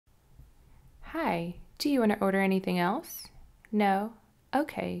Hi, do you want to order anything else? No?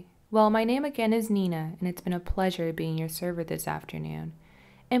 Okay. Well, my name again is Nina, and it's been a pleasure being your server this afternoon.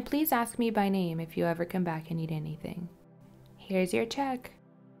 And please ask me by name if you ever come back and need anything. Here's your check.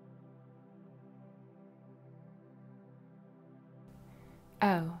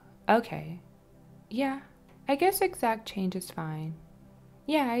 Oh, okay. Yeah, I guess exact change is fine.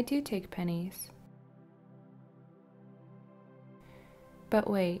 Yeah, I do take pennies. But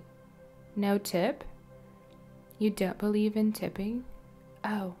wait, no tip? You don't believe in tipping?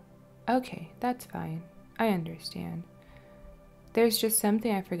 Oh, okay, that's fine. I understand. There's just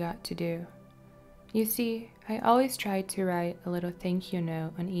something I forgot to do. You see, I always try to write a little thank you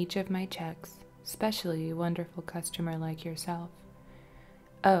note on each of my checks, especially a wonderful customer like yourself.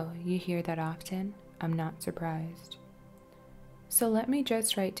 Oh, you hear that often? I'm not surprised. So let me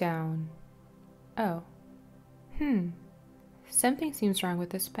just write down. Oh, something seems wrong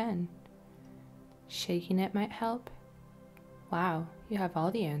with this pen. Shaking it might help? Wow, you have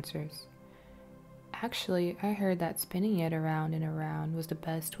all the answers. Actually, I heard that spinning it around and around was the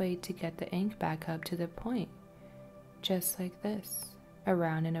best way to get the ink back up to the point. Just like this,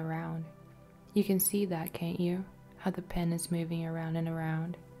 around and around. You can see that, can't you? How the pen is moving around and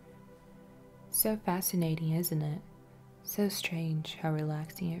around. So fascinating, isn't it? So strange how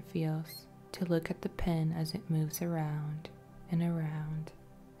relaxing it feels to look at the pen as it moves around and around,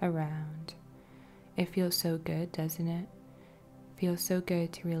 around. It feels so good, doesn't it? Feels so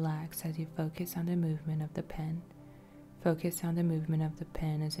good to relax as you focus on the movement of the pen. Focus on the movement of the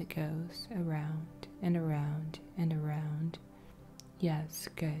pen as it goes around and around and around. Yes,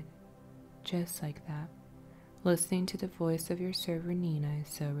 good. Just like that. Listening to the voice of your server Nina is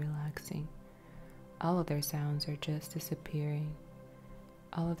so relaxing. All other sounds are just disappearing.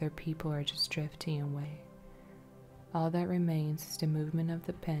 All other people are just drifting away. All that remains is the movement of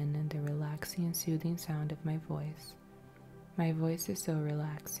the pen and the relaxing and soothing sound of my voice. My voice is so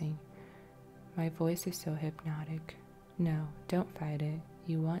relaxing. My voice is so hypnotic. No, don't fight it.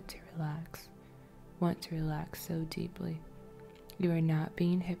 You want to relax. Want to relax so deeply. You are not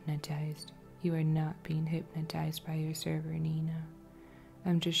being hypnotized. You are not being hypnotized by your server Nina.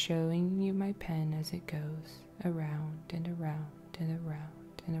 I'm just showing you my pen as it goes around and around and around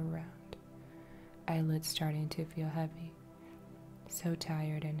and around. Eyelids starting to feel heavy. So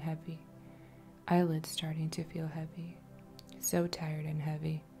tired and heavy. Eyelids starting to feel heavy. So tired and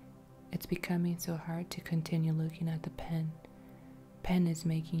heavy. It's becoming so hard to continue looking at the pen. Pen is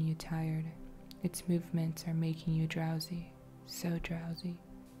making you tired. Its movements are making you drowsy. So drowsy.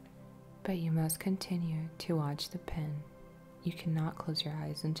 But you must continue to watch the pen. You cannot close your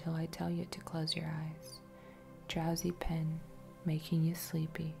eyes until I tell you to close your eyes. Drowsy pen, making you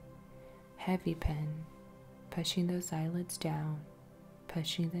sleepy. Heavy pen, pushing those eyelids down,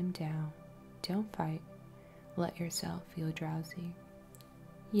 pushing them down. Don't fight. Let yourself feel drowsy.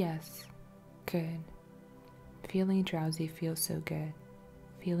 Yes, good. Feeling drowsy feels so good.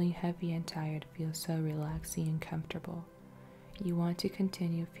 Feeling heavy and tired feels so relaxing and comfortable. You want to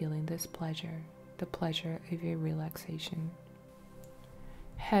continue feeling this pleasure, the pleasure of your relaxation.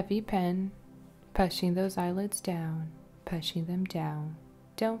 Heavy pen, pushing those eyelids down, pushing them down.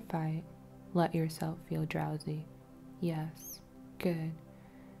 Don't fight. Let yourself feel drowsy. Yes, good.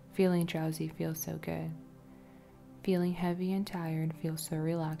 Feeling drowsy feels so good. Feeling heavy and tired feels so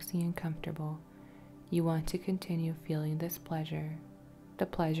relaxing and comfortable. You want to continue feeling this pleasure, the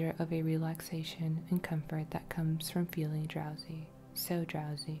pleasure of a relaxation and comfort that comes from feeling drowsy, so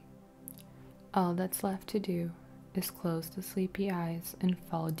drowsy. All that's left to do is close the sleepy eyes and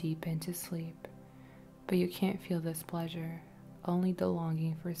fall deep into sleep. But you can't feel this pleasure, only the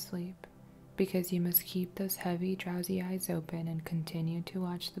longing for sleep, because you must keep those heavy, drowsy eyes open and continue to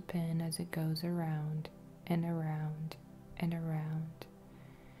watch the pen as it goes around and around and around.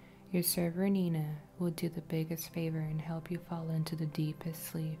 Your server Nina will do the biggest favor and help you fall into the deepest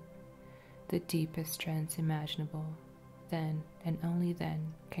sleep, the deepest trance imaginable. Then, and only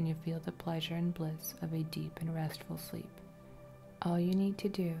then, can you feel the pleasure and bliss of a deep and restful sleep. All you need to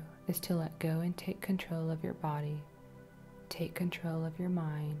do is to let go and take control of your body. Take control of your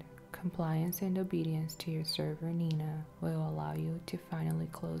mind. Compliance and obedience to your server Nina will allow you to finally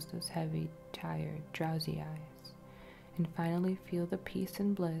close those heavy, tired, drowsy eyes, and finally feel the peace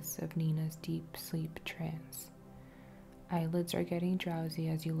and bliss of Nina's deep sleep trance. Eyelids are getting drowsy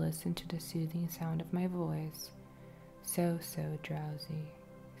as you listen to the soothing sound of my voice. So drowsy,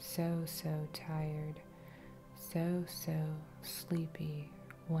 so tired, so sleepy,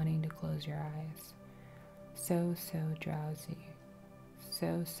 wanting to close your eyes. So drowsy,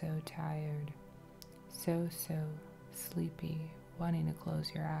 so tired, so sleepy, wanting to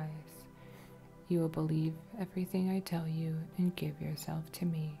close your eyes. You will believe everything I tell you and give yourself to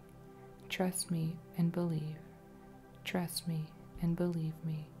me. Trust me and believe. Trust me and believe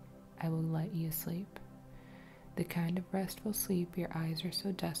me. I will let you sleep. The kind of restful sleep your eyes are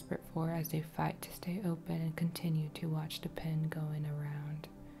so desperate for as they fight to stay open and continue to watch the pen going around.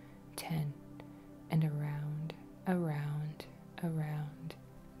 10. And around, around, around.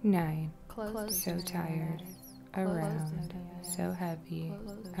 9. So tired. Around. So heavy.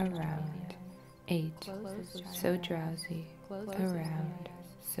 Around. 8. So drowsy. Around.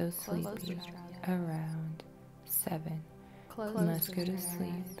 So sleepy. Around. 7. Must go to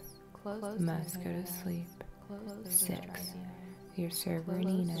sleep. Must go to sleep. 6. Your server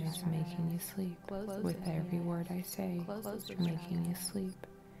Nina is making you sleep. With every word I say, making you sleep.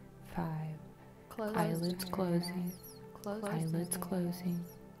 5. Eyelids closing. Eyelids closing.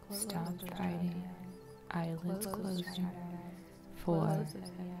 Stop fighting. Eyelids closing. 4.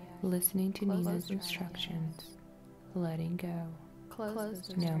 Listening to Nina's instructions. Letting go.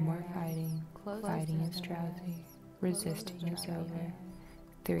 No more fighting. Fighting is drowsy. Resisting is over.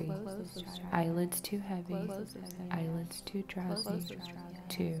 3. Eyelids too heavy. Eyelids too drowsy.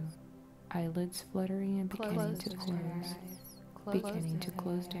 2. Eyelids fluttering and beginning to close. Beginning to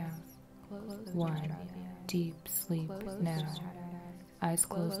close down. 1. Deep sleep now. Eyes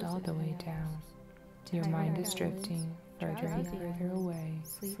closed all the way down. Your mind is drifting further and further away.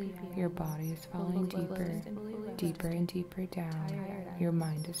 Your body is falling deeper, deeper and deeper down. Your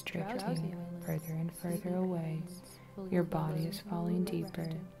mind is drifting further and further away. Your body is falling deeper,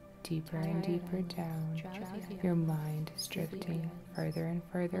 deeper and deeper down. Your mind is drifting further and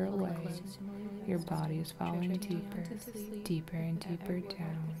further away. Your body is falling deeper, deeper and deeper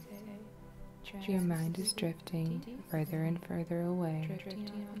down. Your mind is drifting further and further away.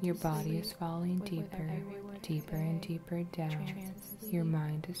 Your body is falling deeper, deeper and deeper down. Your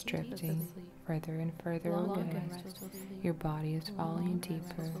mind is drifting further and further away. Your body is falling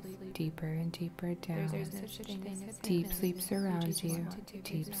deeper, deeper and deeper down. Deep sleep surrounds you.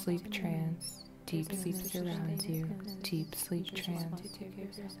 Deep sleep trance. Deep sleep surrounds you. Deep sleep trance.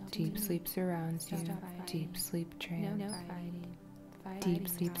 Deep sleep surrounds you. Deep sleep trance. Deep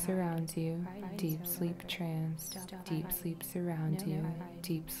sleep surrounds you. Deep sleep trance. Deep sleep surrounds you.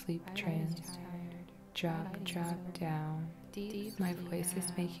 Deep sleep trance. Drop, drop down. My voice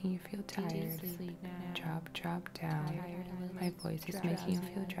is making you feel tired. Drop, drop down. My voice is making you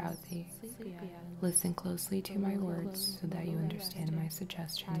feel drowsy. Listen closely to my words so that you understand my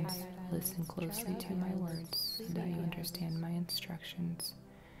suggestions. Listen closely to my words so that you understand my instructions.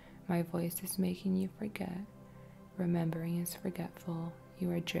 My voice is making you forget. Remembering is forgetful.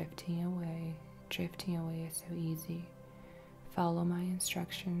 You are drifting away. Drifting away is so easy. Follow my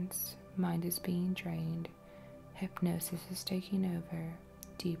instructions. Mind is being drained. Hypnosis is taking over.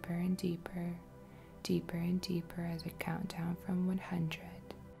 Deeper and deeper. Deeper and deeper as I count down from 100.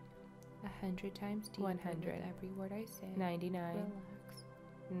 100 times deeper 100. with every word I say. 99. Relax.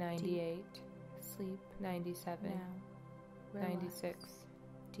 98. Deep. Sleep. 97. Now. Relax. 96.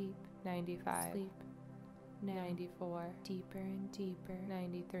 Deep. 95. Sleep. Now. 94. Deeper and deeper.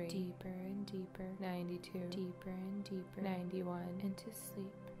 93. Deeper and deeper. 92. Deeper and deeper. 91. Into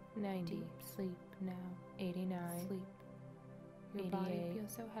sleep. 90. Deep sleep now. 89. Sleep. Your 88. body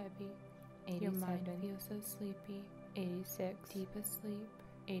feels so heavy. 87. Your mind feels so sleepy. 86. Deep asleep.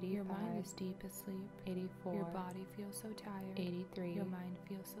 85. Your mind is deep asleep. 84. Your body feels so tired. 83. Your mind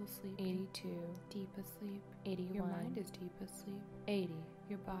feels so sleepy. 82. Deep asleep. 81. Your mind is deep asleep. 80.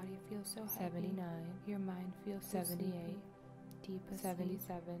 Your body feels so heavy. 79. Your mind feels so 78. sleepy. Deep asleep.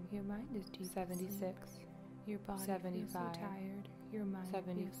 77. Your mind is deep 76. asleep. Your body 75. feels so tired. Your mind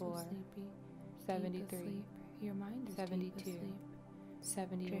 74. feels so sleepy. 73. Deep asleep. Your mind is 72. deep asleep.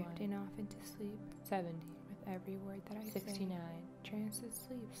 71. Drifting off into sleep 70. with every word that I 69. say. Trance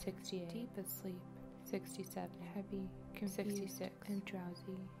asleep. 68. Deep asleep. 67. Heavy, confused, 66. and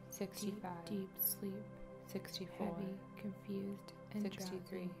drowsy. 65. Deep sleep. 64. Heavy, confused, and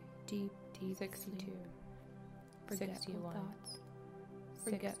 63. drowsy. Deep, deep 62. sleep. Forgetful 61. thoughts.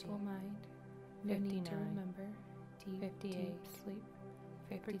 60. Forgetful mind. No need to 59. remember. Deep, 58. deep sleep.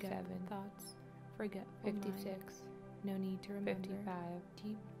 57. Forgetful thoughts. Forgetful 56. mind. No need to remember. 55.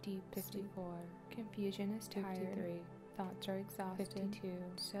 Deep, deep sleep. 54. Confusion is tired. 53. Thoughts are exhausted. 52.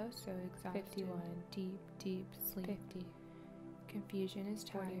 So exhausted. 51. Deep, deep sleep. 50. Confusion is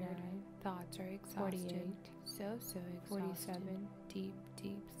tired. 49. Thoughts are exhausted. 48. So exhausted. 47. Deep,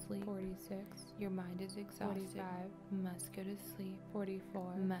 deep sleep. 46. Your mind is exhausted. 45. Must go to sleep.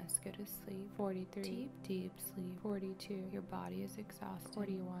 44. Must go to sleep. 43. Deep, deep sleep. 42. Your body is exhausted.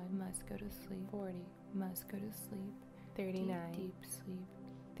 41. Must go to sleep. 40. Must go to sleep. 39. Deep, deep sleep.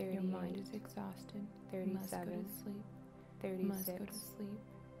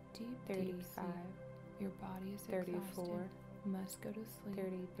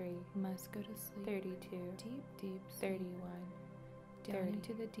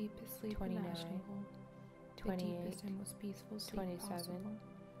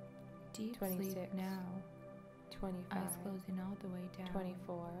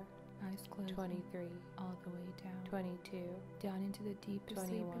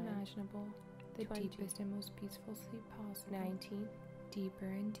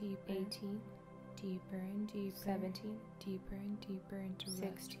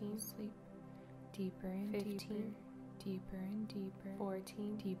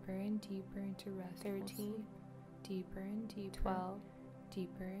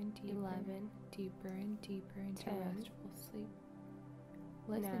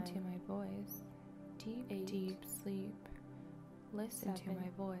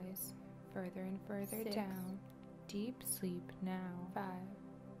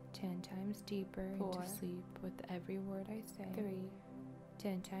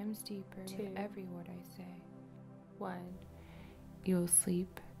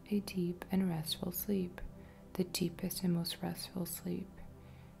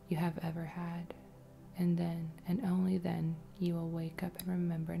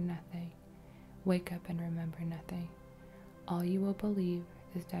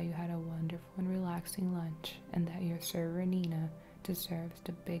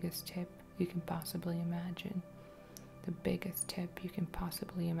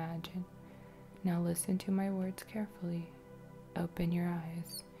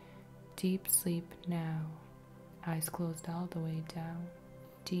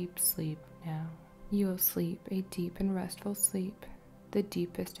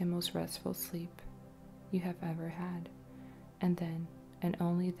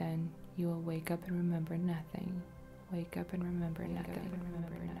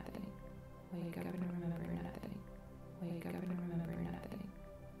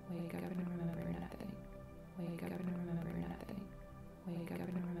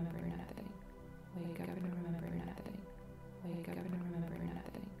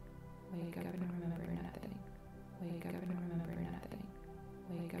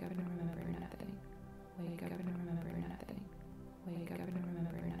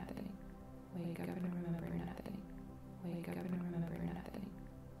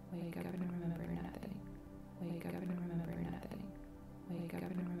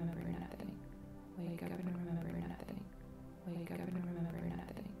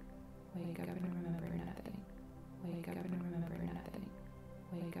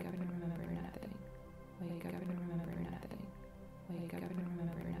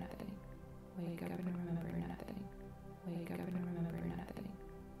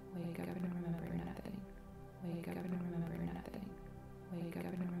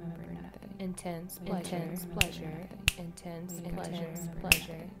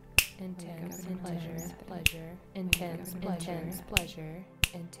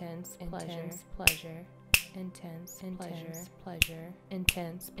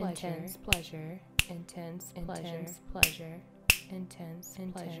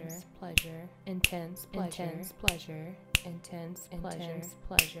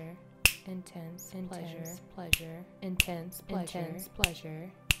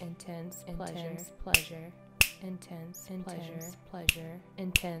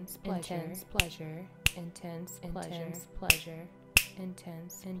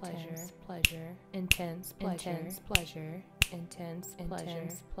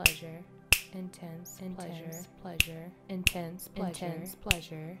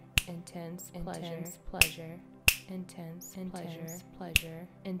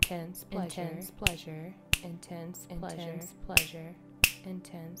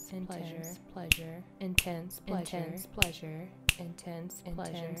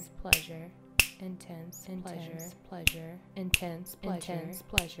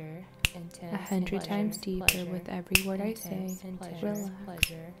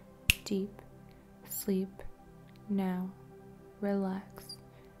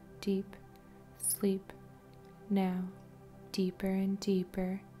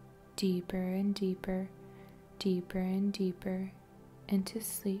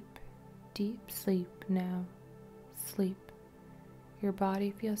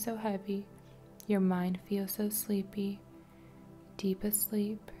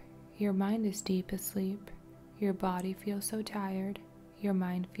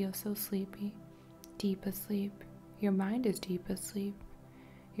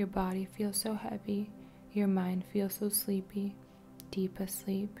 deep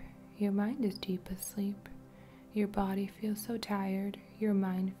asleep. Your mind is deep asleep. Your body feels so tired. Your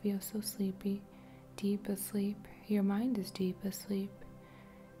mind feels so sleepy. Deep asleep. Your mind is deep asleep.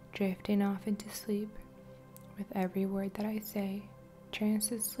 Drifting off into sleep. With every word that I say,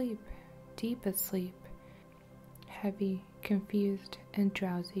 trance asleep, deep asleep. Heavy, confused, and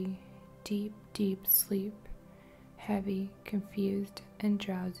drowsy. Deep, deep sleep. Heavy, confused, and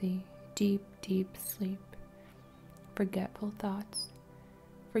drowsy. Deep, deep sleep. Forgetful thoughts.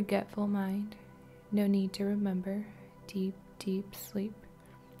 Forgetful mind. No need to remember. Deep, deep sleep.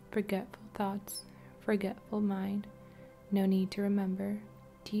 Forgetful thoughts. Forgetful mind. No need to remember.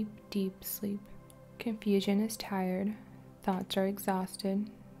 Deep, deep sleep. Confusion is tired. Thoughts are exhausted.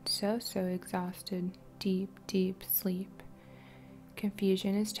 So exhausted. Deep, deep sleep.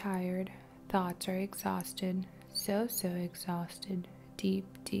 Confusion is tired. Thoughts are exhausted. So exhausted. Deep,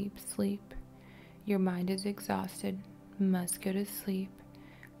 deep sleep. Your mind is exhausted. Must go to sleep.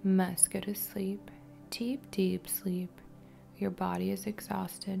 Must go to sleep. Deep, deep sleep. Your body is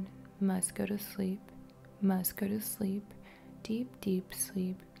exhausted. Must go to sleep. Must go to sleep. Deep, deep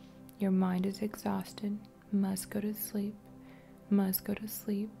sleep. Your mind is exhausted. Must go to sleep. Must go to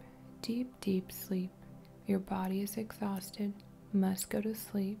sleep. Deep, deep sleep. Your body is exhausted. Must go to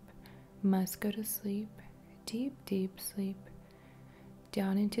sleep. Must go to sleep. Deep, deep sleep.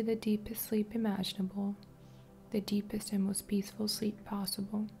 Down into the deepest sleep imaginable. The deepest and most peaceful sleep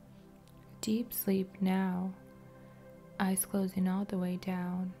possible. Deep sleep now. Eyes closing all the way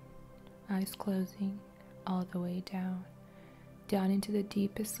down. Eyes closing all the way down. Down into the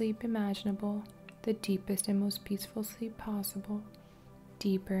deepest sleep imaginable. The deepest and most peaceful sleep possible.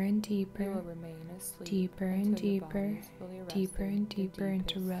 Deeper and deeper. You will remain asleep Deeper and until your body deeper. is fully rested. Deeper and The deeper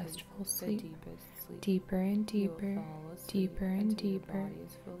into deepest restful The sleep. deepest sleep. Deeper and You will deeper. fall asleep Deeper and until your deeper. body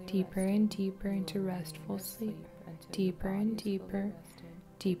is fully Deeper rested. and deeper You will into remain restful asleep sleep. until Deeper your and body is fully deeper. rested.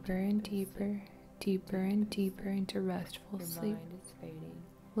 The Deeper and deepest deeper. sleep. Deeper and Deepest deeper sleep. into restful Your sleep. mind is fading.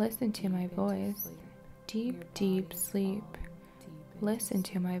 Listen to Deep my into voice. sleep. Deep, Your deep body is sleep. falling deep into Listen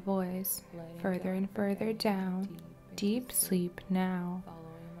to sleep. my voice. Letting Further go and further forgetting down. into Deep sleep now.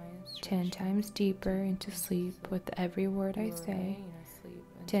 Following my 10 instructions. times deeper Deep into sleep sleep. with every word You I will say. remain asleep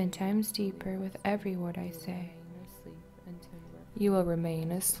 10 until you are times fully deeper with rested. every word I You will say. remain asleep until you are You will fully remain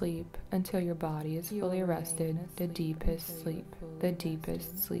rested. asleep until your body is You will fully remain rested. The asleep deepest until you are sleep. fully The rested.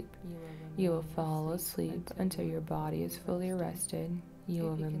 deepest sleep. You You will remain fall asleep until your body is fully rested. You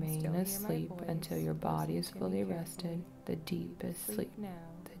will If you can remain still hear my asleep voice, until your body is listen to me fully carefully. rested. The deepest sleep. now.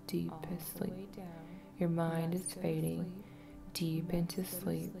 The deepest All the sleep. way down. Your mind Must is go to fading sleep. deep Must into go to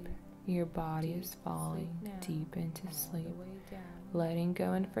sleep. sleep. Your body Deep is falling sleep now. deep into All sleep. the way down. Letting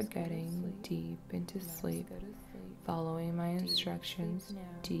go and Must go to forgetting sleep. deep into Must sleep. go to sleep. Following my Deep instructions sleep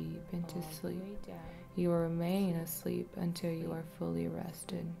now. deep into All the sleep. way down. You will remain Sleep. asleep until you are fully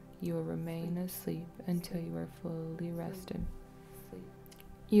rested. You will remain asleep until you are fully rested. Sleep.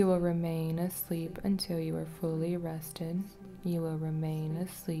 You will remain asleep until you are fully rested. You will remain Sleep.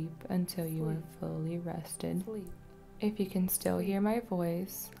 asleep until you are Sleep. fully rested. Sleep. If you can still hear my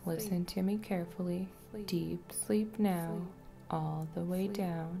voice, listen to me carefully. Sleep. Deep sleep now, Sleep. all the way Sleep.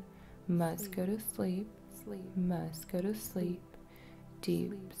 down. Must Sleep. go to sleep. Sleep. Must go to sleep. Deep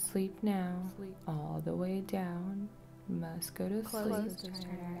Sleep. sleep now, Sleep. all the way down. Must go to Close sleep. those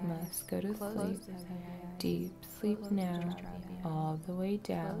tired eyes. Must go to Close sleep. those tired eyes. Deep sleep Close those now, drowsy eyes. all the way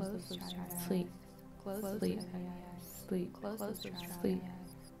down. Close those tired eyes. Sleep. Close those Sleep. tired eyes. Sleep. Close those drowsy Sleep.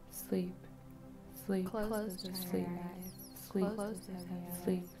 eyes. Sleep. Sleep. Close those tired Sleep. eyes. Sleep. Close those tired eyes.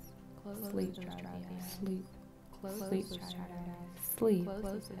 Sleep. Close Sleep. those drowsy eyes. Sleep. Close Sleep. those tired eyes. Sleep. Close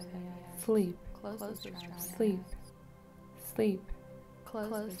those tired eyes. Sleep. Close those drowsy eyes. Sleep. Sleep. Close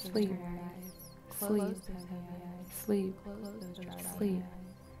those Sleep. tired eyes. Sleep. Close those tired eyes. Sleep. Close those drowsy Sleep.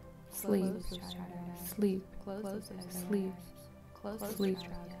 eyes. Sleep. Close those tired eyes. Sleep. Close those tired Sleep. eyes. Close those Sleep.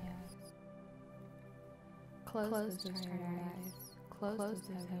 drowsy eyes. Close those tired eyes. Close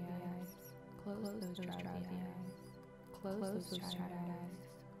those heavy eyes. Close those drowsy eyes. Close those tired eyes.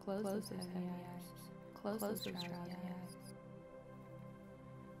 Close those heavy eyes. Close those drowsy eyes.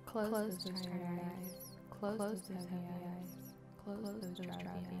 Close those tired eyes. Close those heavy eyes. Close those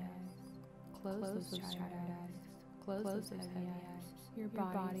drowsy eyes. Close those tired eyes. Close those heavy eyes. Your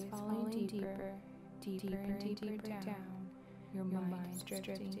body is falling deeper, deeper and deeper down. Your mind is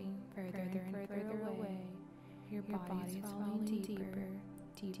drifting further and further away. Your body is falling deeper,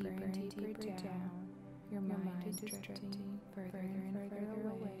 deeper and deeper down. Your mind is drifting further and further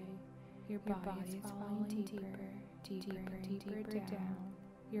away. Your body is falling deeper, deeper and deeper down.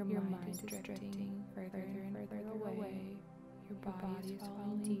 Your mind is drifting further and further away. Your body is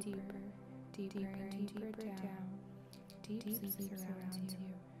falling deeper, deeper and deeper down. deep sleep surrounds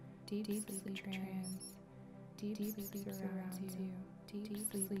you, deep sleep trance, deep sleep surrounds you, deep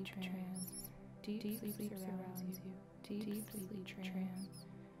sleep trance, deep sleep surrounds you, deep sleep trance,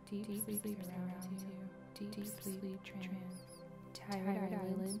 deep sleep surrounds you, deep sleep trance, tired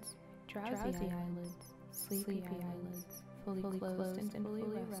eyelids, drowsy eyelids, sleepy eyelids, fully closed and fully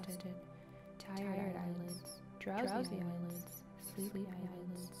rested, tired eyelids, drowsy eyelids, sleepy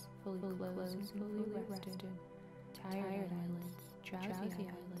eyelids, fully closed and fully rested, tired eyelids, drowsy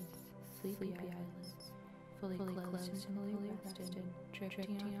eyelids, sleepy eyelids, fully closed and fully rested,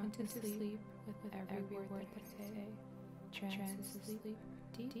 drifting off into sleep with every word that I say, trance asleep,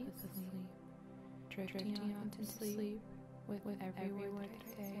 deep asleep, drifting off into sleep with every word that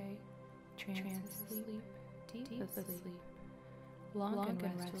I say, trance asleep, deep asleep, long and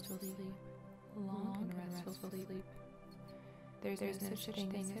restful sleep, long and restful sleep. There's no such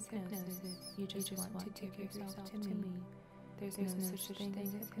thing as hypnosis, you just want to give yourself to me. There's no such thing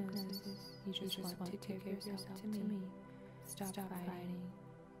as hypnosis, you just want to give yourself to me. Stop fighting,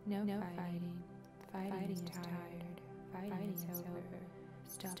 no fighting, fighting is tired, fighting is over.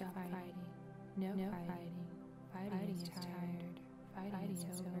 Stop fighting, no fighting, fighting is tired, fighting is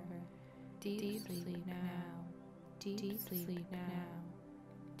over. Deep sleep now, deep sleep now.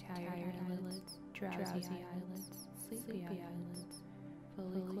 Tired eyelids, drowsy eyelids, sleepy eyelids,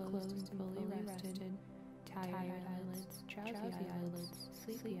 fully closed and fully rested. Tired eyelids, drowsy eyelids,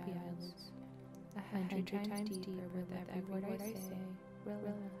 sleepy eyelids. 100 times deeper with every word I say.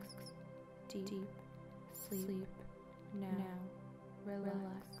 Relax, deep, sleep, now.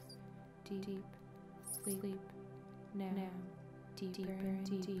 Relax, deep, sleep, now. Deeper and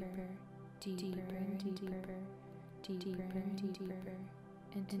deeper, deeper and deeper, deeper and deeper,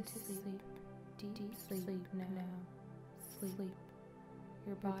 into sleep, deep sleep now. Sleep.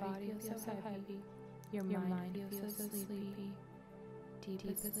 Your body feels so heavy. Your mind feels so sleepy. Deep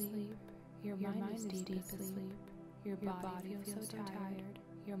asleep. Your mind is deep asleep. Your body feels so tired.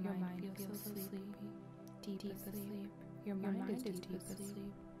 Your mind feels so sleepy. Deep asleep. Your mind is deep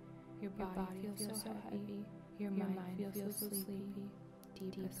asleep. Your body feels so heavy. Your mind feels so sleepy.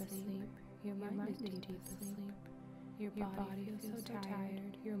 Deep asleep. Your mind is deep asleep. Your body feels so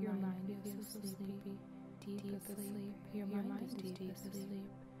tired. Your mind feels so sleepy. Deep asleep. Your mind is deep asleep.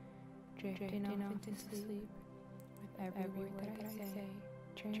 Drifting off into sleep with every word that I say.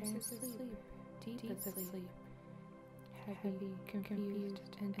 Trance asleep. Deep asleep. Heavy, confused,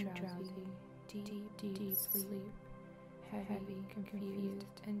 and drowsy. Deep sleep. Heavy, confused,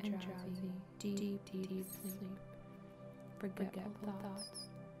 and drowsy. Deep sleep. Forgetful thoughts.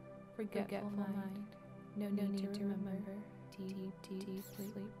 Forgetful mind. No need to remember. Deep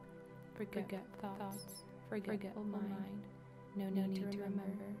sleep. Forget thoughts. Forgetful mind. No need to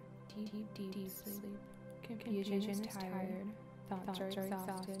remember. Deep sleep. Confusion is tired. Thoughts are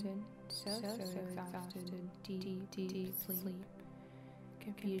exhausted. So exhausted. Deep sleep.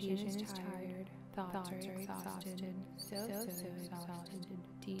 Confusion is tired. Thoughts are exhausted. So exhausted.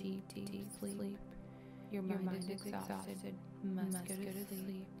 Deep sleep. Your mind is exhausted. Must go to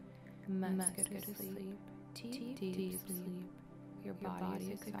sleep. Must go to sleep. Deep sleep. Your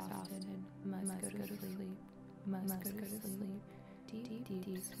body is exhausted. Must go to sleep. Must go to sleep.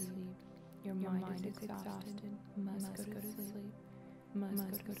 Deep sleep. Your mind is exhausted. Must go to sleep. Must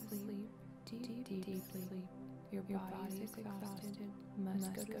go to sleep. Deep sleep. Your body is exhausted.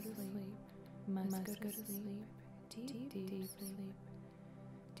 Must go to sleep. Must go to sleep. Deep sleep.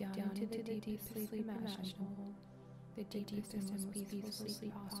 Down into the deepest sleep imaginable. The deepest and most peaceful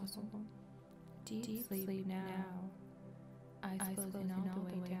sleep possible. Deep sleep now. Eyes closing all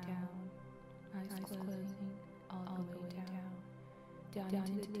the way down. Eyes closing all the way down. Down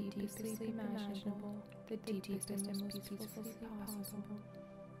into the deepest sleep imaginable. The deepest and most peaceful sleep possible.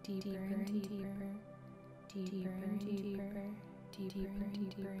 Deeper and deeper. Deeper and deeper. Deeper and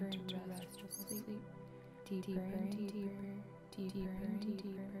deeper into restful sleep. Deeper and deeper. Deeper and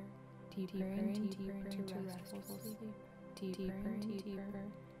deeper. Deeper and deeper into restful sleep. Deeper and deeper.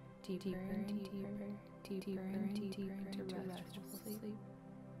 Deeper and deeper. Deeper and deeper into restful sleep.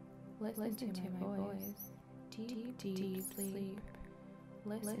 Listen to my voice. Deep sleep.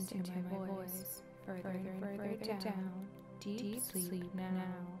 Listen to my voice. Further and further down. Deep sleep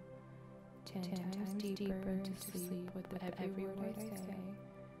now. 10 times deeper into sleep with every word I say.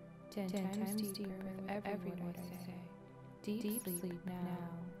 10 times deeper with every word I say. Deep sleep now.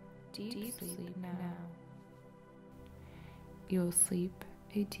 Deep sleep now. You will sleep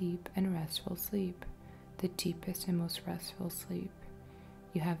a deep and restful sleep, the deepest and most restful sleep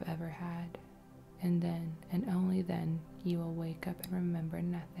you have ever had. And then, and only then, you will wake up and remember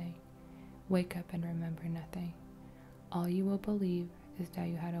nothing. Wake up and remember nothing.